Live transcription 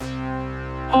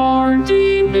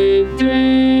Hardee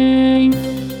Midday.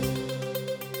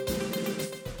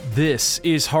 This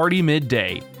is Hardee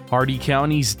Midday, Hardee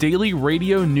County's daily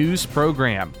radio news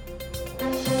program.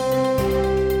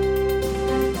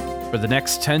 For the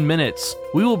next 10 minutes,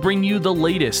 we will bring you the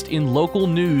latest in local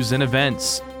news and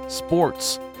events,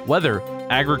 sports, weather,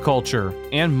 agriculture,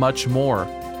 and much more.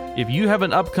 If you have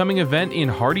an upcoming event in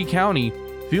Hardee County,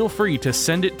 feel free to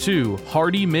send it to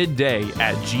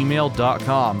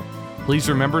hardeemidday@gmail.com. Please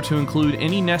remember to include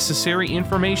any necessary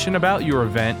information about your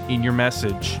event in your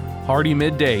message. Hardee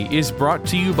Midday is brought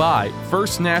to you by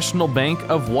First National Bank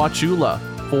of Wauchula,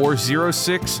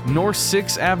 406 North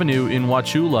 6th Avenue in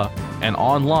Wauchula, and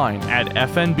online at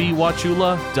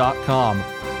fnbwauchula.com.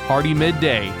 Hardee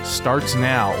Midday starts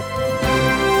now.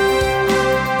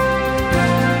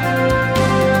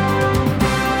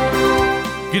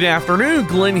 Good afternoon,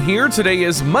 Glenn here. Today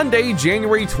is Monday,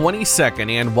 January 22nd,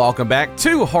 and welcome back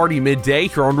to Hardee Midday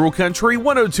here on Rural Country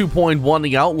 102.1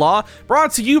 The Outlaw,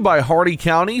 brought to you by Hardee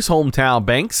County's hometown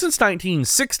bank since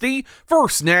 1960,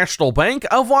 First National Bank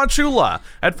of Wauchula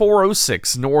at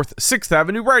 406 North 6th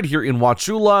Avenue right here in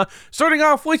Wauchula. Starting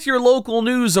off with your local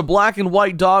news, a black and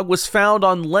white dog was found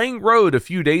on Lang Road a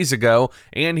few days ago,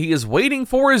 and he is waiting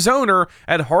for his owner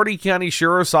at Hardee County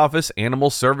Sheriff's Office Animal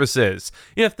Services.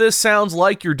 If this sounds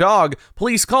like your dog,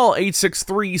 please call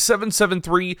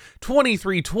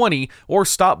 863-773-2320 or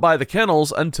stop by the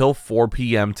kennels until 4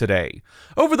 p.m. today.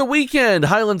 Over the weekend,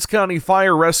 Highlands County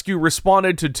Fire Rescue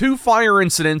responded to 2 fire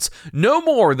incidents no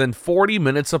more than 40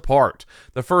 minutes apart.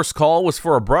 The first call was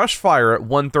for a brush fire at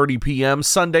 1:30 p.m.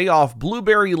 Sunday off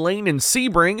Blueberry Lane in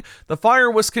Sebring. The fire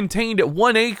was contained at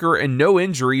 1 acre and no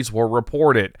injuries were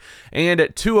reported. And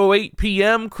at 2:08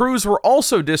 p.m., crews were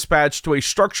also dispatched to a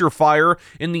structure fire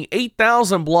in the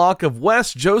 8,000 block of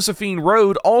West Josephine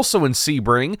Road, also in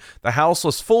Sebring. The house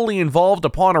was fully involved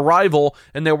upon arrival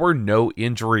and there were no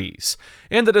injuries.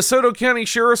 And the DeSoto County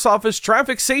Sheriff's Office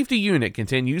Traffic Safety Unit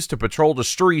continues to patrol the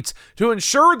streets to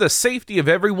ensure the safety of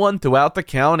everyone throughout the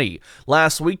county.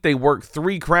 Last week, they worked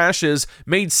 3 crashes,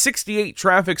 made 68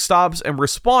 traffic stops, and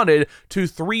responded to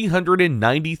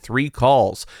 393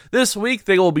 calls. This week,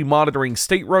 they will be monitoring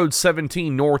State Road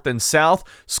 17 North and South,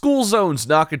 school zones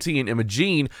Nocatee and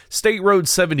Imogene, State Road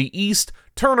 70 East,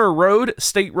 Turner Road,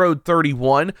 State Road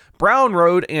 31, Brown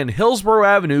Road, and Hillsborough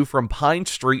Avenue from Pine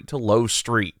Street to Low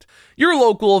Street. Your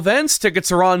local events,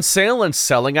 tickets are on sale and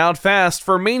selling out fast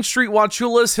for Main Street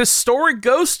Wauchula's historic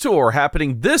ghost tour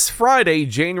happening this Friday,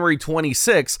 January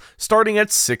 26th, starting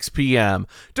at 6 p.m.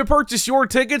 To purchase your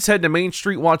tickets, head to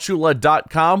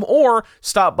mainstreetwauchula.com or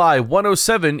stop by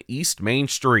 107 East Main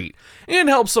Street. And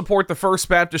help support the First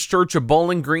Baptist Church of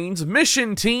Bowling Green's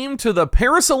mission team to the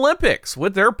Paris Olympics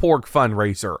with their pork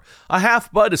fundraiser. A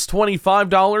half butt is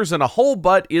 $25 and a whole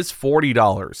butt is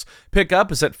 $40.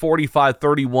 Pickup is at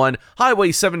 4531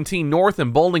 Highway 17 North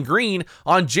in Bowling Green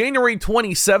on January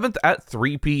 27th at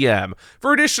 3 p.m.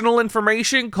 For additional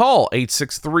information, call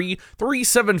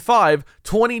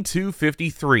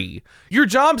 863-375-2253. Your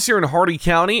jobs here in Hardee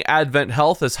County, Advent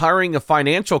Health is hiring a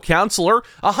financial counselor.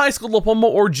 A high school diploma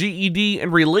or GED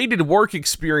and related work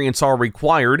experience are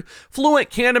required. Fluent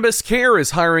Cannabis Care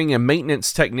is hiring a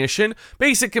maintenance technician.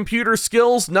 Basic computer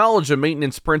skills, knowledge of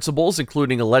maintenance principles,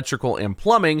 including electrical and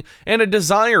plumbing, and a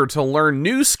desire to learn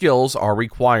new skills are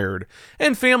required.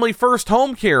 And Family First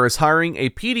Home Care is hiring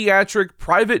a pediatric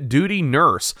private duty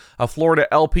nurse, a Florida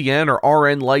LPN or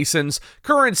RN license,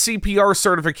 current CPR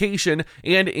certification,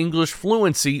 and English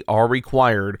fluency are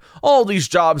required. All these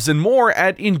jobs and more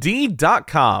at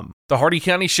Indeed.com. The Hardee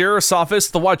County Sheriff's Office,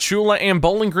 the Wauchula and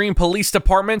Bowling Green Police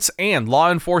Departments, and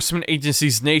law enforcement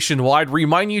agencies nationwide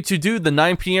remind you to do the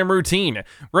 9 p.m. routine.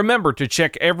 Remember to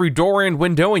check every door and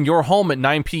window in your home at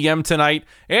 9 p.m. tonight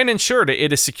and ensure that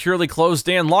it is securely closed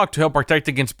and locked to help protect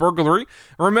against burglary.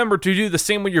 Remember to do the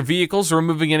same with your vehicles,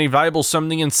 removing any valuables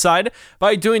something inside.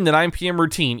 By doing the 9 p.m.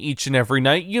 routine each and every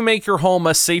night, you make your home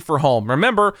a safer home.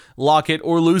 Remember, lock it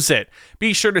or lose it.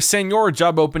 Be sure to send your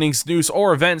job openings, news,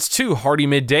 or events to Hardee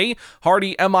Midday,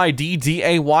 Hardee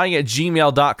MIDDAY at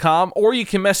gmail.com, or you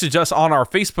can message us on our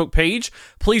Facebook page.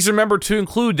 Please remember to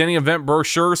include any event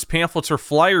brochures, pamphlets, or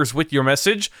flyers with your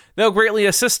message. They'll greatly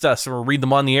assist us and we'll read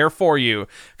them on the air for you.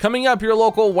 Coming up, your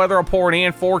local weather report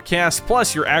and forecast,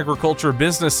 plus your agriculture,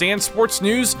 business, and sports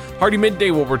news. Hardee Midday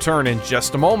will return in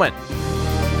just a moment.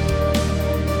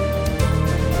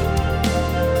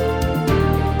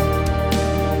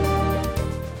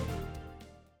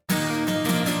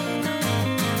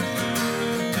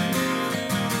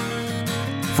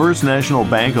 First National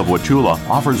Bank of Wauchula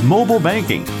offers mobile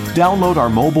banking. Download our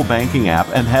mobile banking app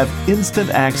and have instant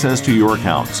access to your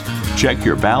accounts. Check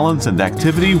your balance and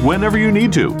activity whenever you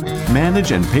need to.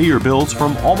 Manage and pay your bills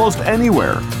from almost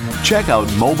anywhere. Check out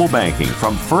mobile banking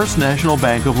from First National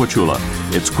Bank of Wauchula.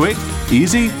 It's quick,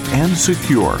 easy, and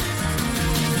secure.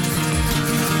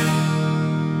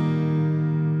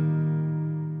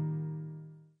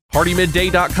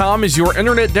 HardeeMidday.com is your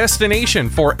internet destination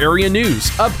for area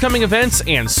news, upcoming events,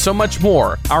 and so much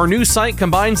more. Our news site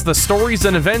combines the stories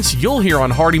and events you'll hear on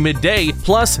Hardee Midday,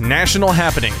 plus national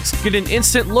happenings. Get an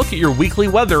instant look at your weekly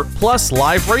weather, plus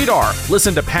live radar.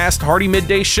 Listen to past Hardee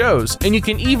Midday shows, and you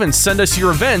can even send us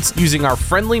your events using our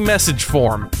friendly message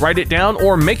form. Write it down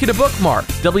or make it a bookmark.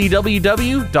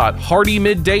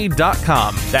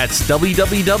 www.HardeeMidday.com. That's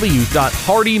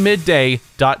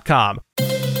www.HardeeMidday.com.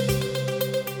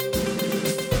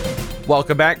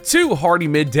 Welcome back to Hardee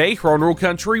Midday here on Rural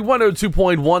Country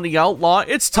 102.1 The Outlaw.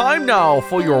 It's time now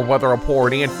for your weather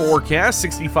report and forecast.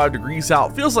 65 degrees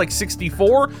out, feels like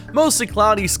 64. Mostly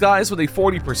cloudy skies with a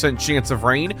 40% chance of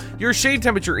rain. Your shade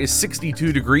temperature is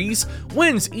 62 degrees.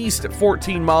 Winds east at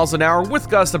 14 miles an hour with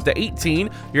gusts up to 18.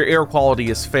 Your air quality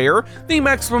is fair. The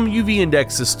maximum UV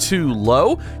index is too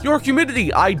low. Your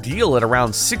humidity ideal at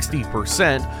around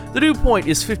 60%. The dew point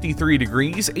is 53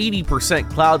 degrees, 80%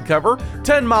 cloud cover,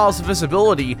 10 miles of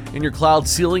visibility, and your cloud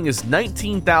ceiling is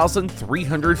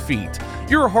 19,300 feet.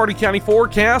 Your Hardee County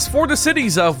forecast for the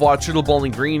cities of Wauchula,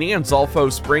 Bowling Green, and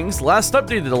Zolfo Springs, last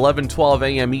updated at 11:12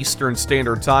 a.m. Eastern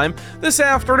Standard Time. This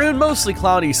afternoon, mostly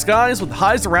cloudy skies with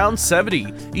highs around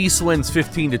 70. East winds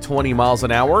 15 to 20 miles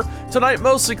an hour. Tonight,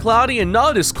 mostly cloudy and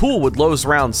not as cool with lows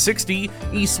around 60.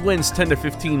 East winds 10 to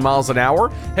 15 miles an hour.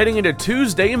 Heading into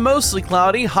Tuesday, mostly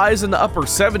cloudy, highs in the upper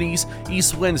 70s.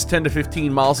 East winds 10 to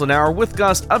 15 miles an hour with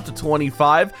gusts up to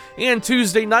 25. And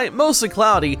Tuesday night, mostly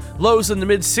cloudy, lows in the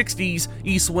mid 60s.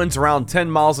 East winds around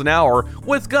 10 miles an hour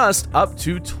with gusts up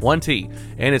to 20.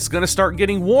 And it's going to start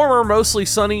getting warmer, mostly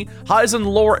sunny, highs in the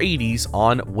lower 80s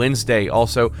on Wednesday.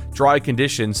 Also, dry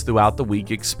conditions throughout the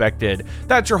week expected.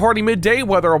 That's your Hardee Midday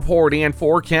weather report and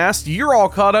forecast. You're all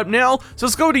caught up now, so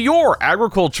let's go to your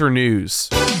agriculture news.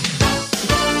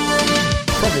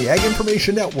 From the Ag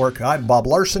Information Network, I'm Bob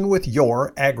Larson with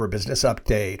your Agribusiness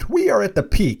Update. We are at the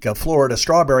peak of Florida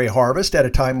strawberry harvest at a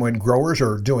time when growers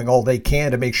are doing all they can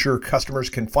to make sure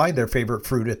customers can find their favorite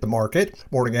fruit at the market.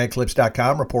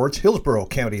 MorningAgClips.com reports Hillsborough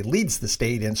County leads the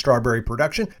state in strawberry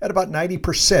production at about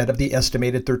 90% of the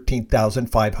estimated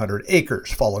 13,500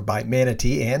 acres, followed by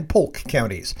Manatee and Polk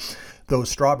counties. Those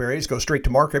strawberries go straight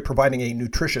to market, providing a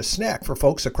nutritious snack for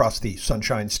folks across the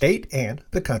Sunshine State and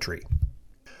the country.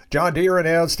 John Deere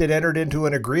announced it entered into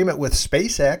an agreement with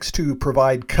SpaceX to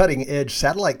provide cutting-edge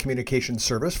satellite communication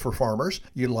service for farmers.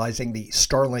 Utilizing the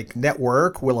Starlink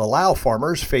network will allow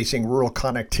farmers facing rural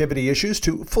connectivity issues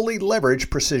to fully leverage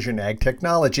precision ag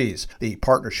technologies. The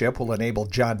partnership will enable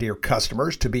John Deere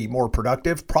customers to be more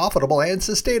productive, profitable, and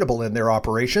sustainable in their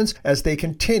operations as they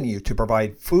continue to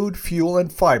provide food, fuel, and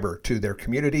fiber to their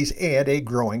communities and a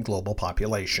growing global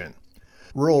population.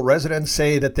 Rural residents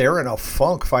say that they're in a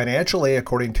funk financially,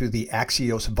 according to the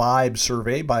Axios Vibe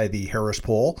survey by the Harris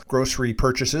Poll. Grocery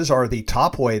purchases are the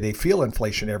top way they feel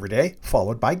inflation every day,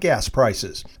 followed by gas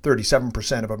prices.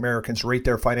 37% of Americans rate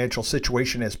their financial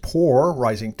situation as poor,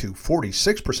 rising to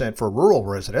 46% for rural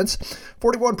residents.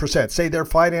 41% say their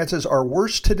finances are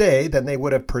worse today than they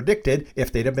would have predicted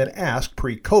if they'd have been asked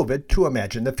pre-COVID to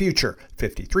imagine the future.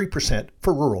 53%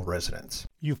 for rural residents.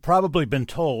 You've probably been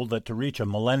told that to reach a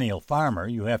millennial farmer,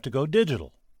 you have to go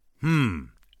digital.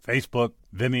 Facebook,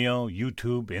 Vimeo,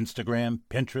 YouTube, Instagram,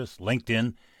 Pinterest,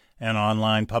 LinkedIn, an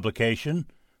online publication,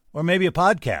 or maybe a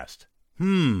podcast.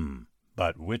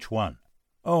 But which one?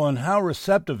 Oh, and how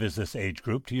receptive is this age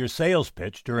group to your sales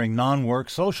pitch during non-work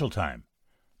social time?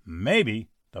 Maybe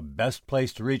the best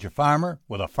place to reach a farmer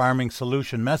with a farming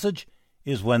solution message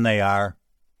is when they are,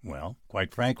 well,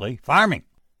 quite frankly, farming.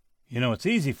 You know, it's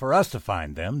easy for us to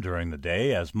find them during the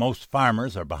day, as most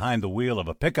farmers are behind the wheel of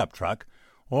a pickup truck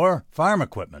or farm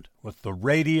equipment with the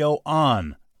radio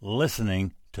on,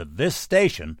 listening to this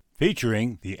station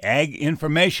featuring the Ag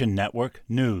Information Network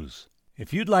News.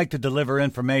 If you'd like to deliver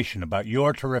information about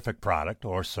your terrific product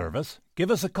or service,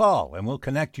 give us a call and we'll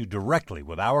connect you directly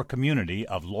with our community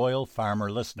of loyal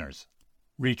farmer listeners.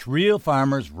 Reach real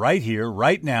farmers right here,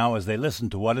 right now, as they listen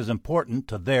to what is important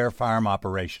to their farm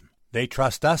operation. They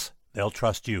trust us. They'll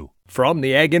trust you. From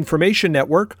the Ag Information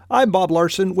Network, I'm Bob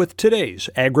Larson with today's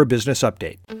Agribusiness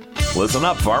Update. Listen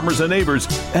up, farmers and neighbors.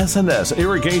 S&S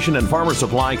Irrigation and Farmer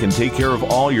Supply can take care of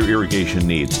all your irrigation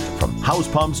needs, from house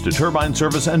pumps to turbine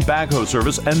service and backhoe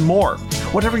service and more.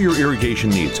 Whatever your irrigation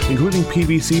needs, including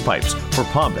PVC pipes for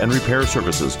pump and repair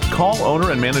services, call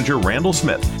owner and manager Randall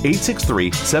Smith,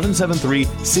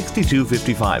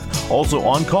 863-773-6255. Also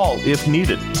on call if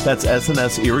needed. That's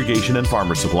S&S Irrigation and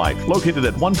Farmer Supply, located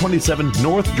at 127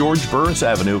 North George Burris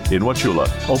Avenue in Wauchula.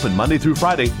 Open Monday through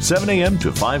Friday, 7 a.m.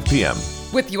 to 5 p.m.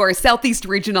 With your Southeast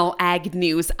Regional Ag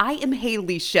News, I am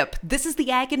Haley Ship. This is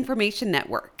the Ag Information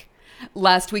Network.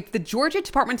 Last week, the Georgia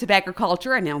Department of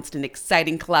Agriculture announced an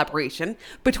exciting collaboration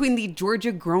between the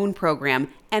Georgia Grown Program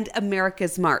and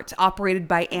America's Mart, operated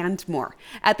by Andmore,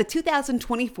 at the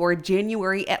 2024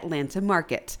 January Atlanta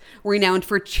Market. Renowned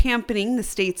for championing the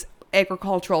state's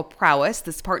agricultural prowess,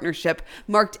 this partnership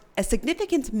marked a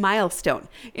significant milestone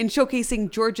in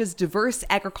showcasing Georgia's diverse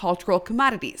agricultural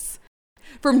commodities.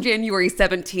 From January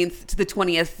 17th to the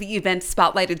 20th, the event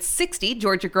spotlighted 60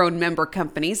 Georgia-grown member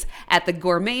companies at the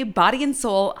gourmet, body and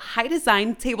soul,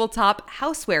 high-design, tabletop,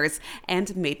 housewares,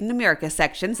 and Made in America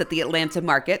sections at the Atlanta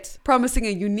Market, promising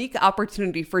a unique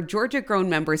opportunity for Georgia-grown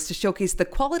members to showcase the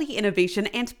quality, innovation,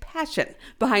 and passion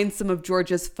behind some of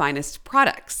Georgia's finest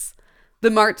products. The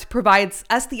Mart provides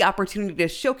us the opportunity to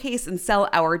showcase and sell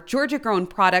our Georgia-grown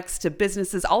products to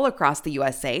businesses all across the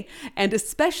USA, and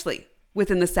especially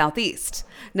within the Southeast.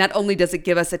 Not only does it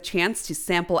give us a chance to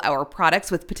sample our products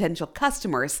with potential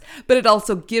customers, but it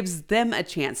also gives them a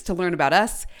chance to learn about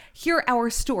us, hear our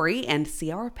story, and see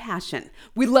our passion.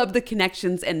 We love the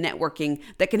connections and networking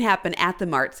that can happen at the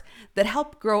Mart that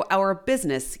help grow our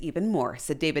business even more,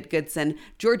 said David Goodson,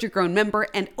 Georgia-grown member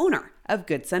and owner of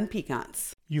Goodson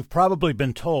Pecans. You've probably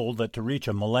been told that to reach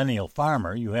a millennial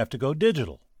farmer, you have to go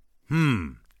digital.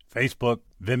 Facebook,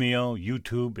 Vimeo,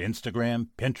 YouTube, Instagram,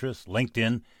 Pinterest,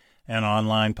 LinkedIn, an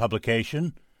online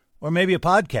publication, or maybe a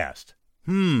podcast.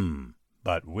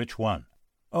 But which one?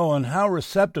 Oh, and how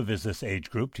receptive is this age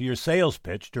group to your sales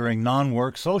pitch during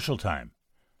non-work social time?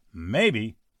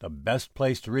 Maybe the best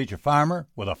place to reach a farmer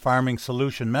with a farming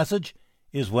solution message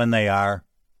is when they are,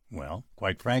 well,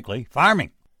 quite frankly,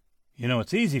 farming. You know,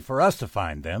 it's easy for us to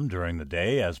find them during the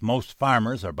day, as most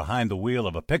farmers are behind the wheel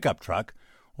of a pickup truck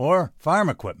or farm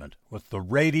equipment with the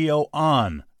radio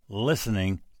on,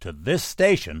 listening to this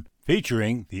station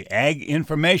featuring the Ag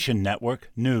Information Network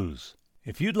News.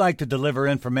 If you'd like to deliver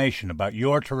information about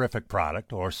your terrific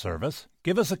product or service,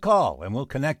 give us a call and we'll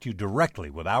connect you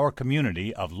directly with our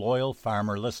community of loyal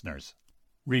farmer listeners.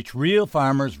 Reach real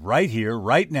farmers right here,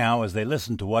 right now, as they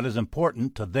listen to what is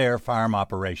important to their farm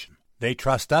operation. They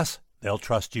trust us, they'll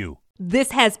trust you.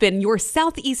 This has been your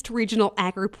Southeast Regional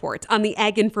Ag Report on the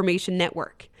Ag Information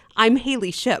Network. I'm Haley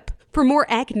Ship. For more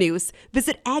ag news,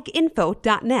 visit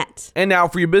aginfo.net. And now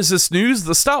for your business news,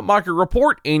 the stock market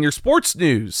report, and your sports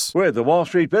news. With the Wall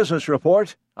Street Business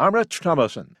Report, I'm Rich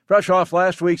Thomason. Fresh off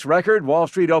last week's record, Wall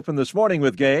Street opened this morning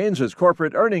with gains as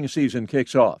corporate earnings season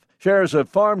kicks off. Shares of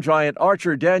farm giant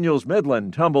Archer Daniels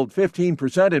Midland tumbled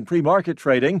 15% in pre-market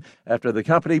trading after the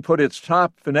company put its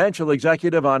top financial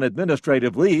executive on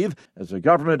administrative leave as the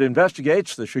government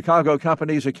investigates the Chicago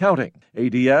company's accounting.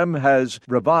 ADM has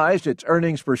revised its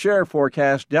earnings per share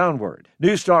forecast downward.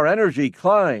 NewStar Energy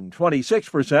climbed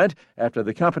 26% after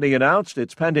the company announced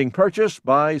its pending purchase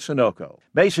by Sunoco.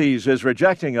 Macy's is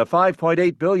rejecting a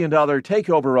 $5.8 billion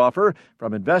takeover offer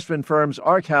from investment firms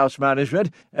Arkhouse Management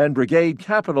and Brigade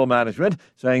Capital Management,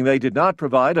 saying they did not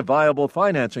provide a viable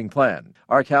financing plan.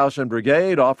 Arkhouse and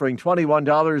Brigade offering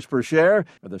 $21 per share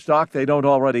for the stock they don't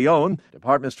already own.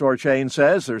 Department store chain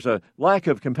says there's a lack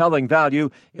of compelling value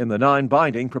in the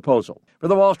non-binding proposal. For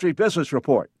the Wall Street Business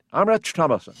Report, I'm Rich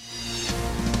Thomason.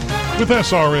 With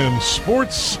SRN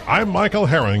Sports, I'm Michael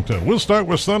Harrington. We'll start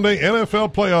with Sunday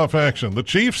NFL playoff action. The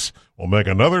Chiefs will make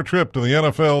another trip to the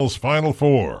NFL's Final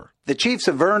Four. The Chiefs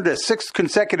have earned a sixth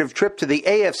consecutive trip to the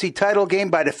AFC title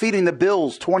game by defeating the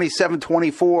Bills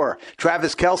 27-24.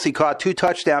 Travis Kelce caught 2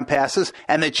 touchdown passes,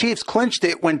 and the Chiefs clinched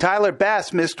it when Tyler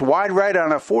Bass missed wide right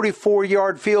on a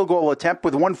 44-yard field goal attempt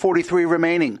with 1:43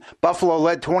 remaining. Buffalo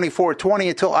led 24-20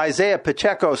 until Isaiah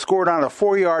Pacheco scored on a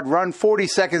 4-yard run 40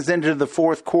 seconds into the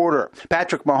fourth quarter.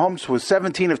 Patrick Mahomes was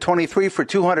 17 of 23 for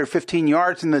 215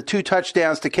 yards and the 2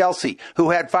 touchdowns to Kelce, who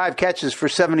had 5 catches for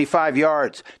 75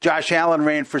 yards. Josh Allen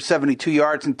ran for 72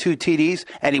 yards and 2 TDs,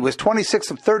 and he was 26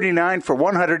 of 39 for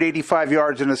 185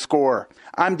 yards and a score.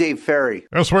 I'm Dave Ferry.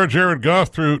 Elsewhere, Jared Goff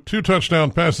threw 2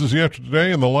 touchdown passes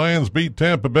yesterday, and the Lions beat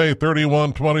Tampa Bay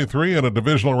 31-23 in a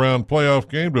divisional round playoff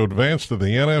game to advance to the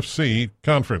NFC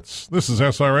Conference. This is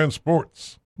SRN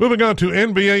Sports. Moving on to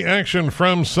NBA action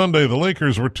from Sunday. The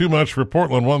Lakers were too much for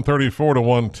Portland,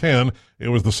 134-110. It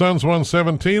was the Suns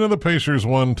 117 and the Pacers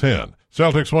 110.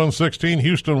 Celtics 116,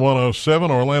 Houston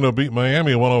 107. Orlando beat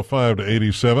Miami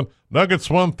 105-87. Nuggets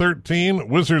 113,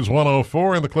 Wizards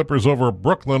 104, and the Clippers over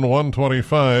Brooklyn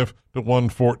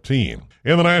 125-114.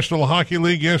 In the National Hockey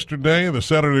League yesterday, the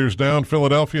Senators down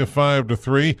Philadelphia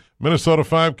 5-3, Minnesota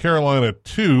 5, Carolina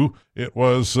 2. It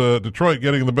was Detroit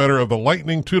getting the better of the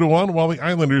Lightning 2-1, while the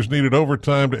Islanders needed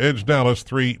overtime to edge Dallas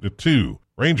 3-2.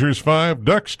 Rangers 5,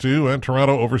 Ducks 2, and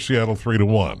Toronto over Seattle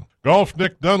 3-1. Golf,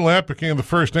 Nick Dunlap became the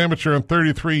first amateur in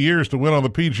 33 years to win on the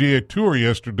PGA Tour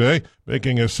yesterday,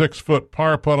 making a 6-foot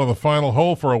par putt on the final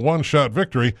hole for a one-shot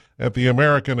victory at the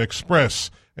American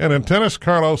Express. And in tennis,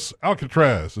 Carlos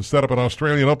Alcaraz has set up an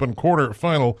Australian Open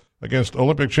quarter-final against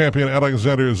Olympic champion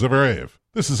Alexander Zverev.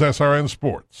 This is SRN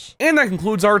Sports. And that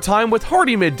concludes our time with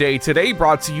Hardee Midday today,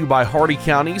 brought to you by Hardee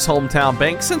County's hometown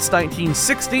bank since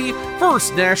 1960,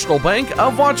 First National Bank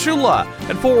of Wauchula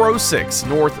at 406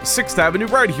 North 6th Avenue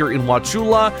right here in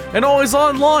Wauchula, and always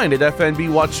online at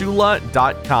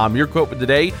fnbwauchula.com. Your quote for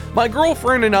today: my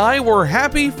girlfriend and I were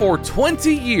happy for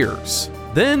 20 years.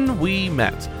 Then we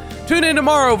met. Tune in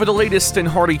tomorrow for the latest in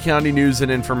Hardee County news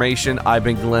and information. I've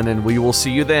been Glenn, and we will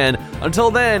see you then.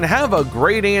 Until then, have a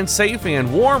great and safe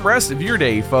and warm rest of your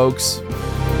day, folks.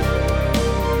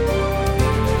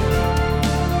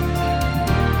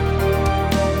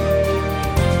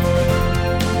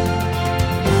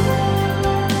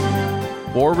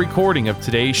 For a recording of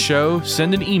today's show,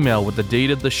 send an email with the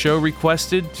date of the show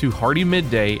requested to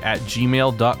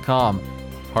hardeemidday@gmail.com.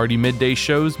 Hardee Midday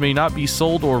shows may not be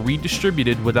sold or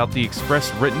redistributed without the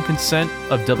express written consent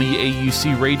of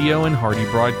WAUC Radio and Hardee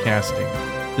Broadcasting.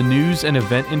 The news and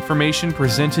event information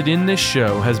presented in this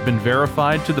show has been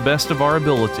verified to the best of our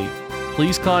ability.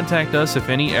 Please contact us if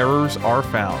any errors are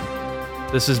found.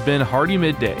 This has been Hardee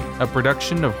Midday, a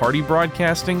production of Hardee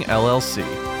Broadcasting, LLC.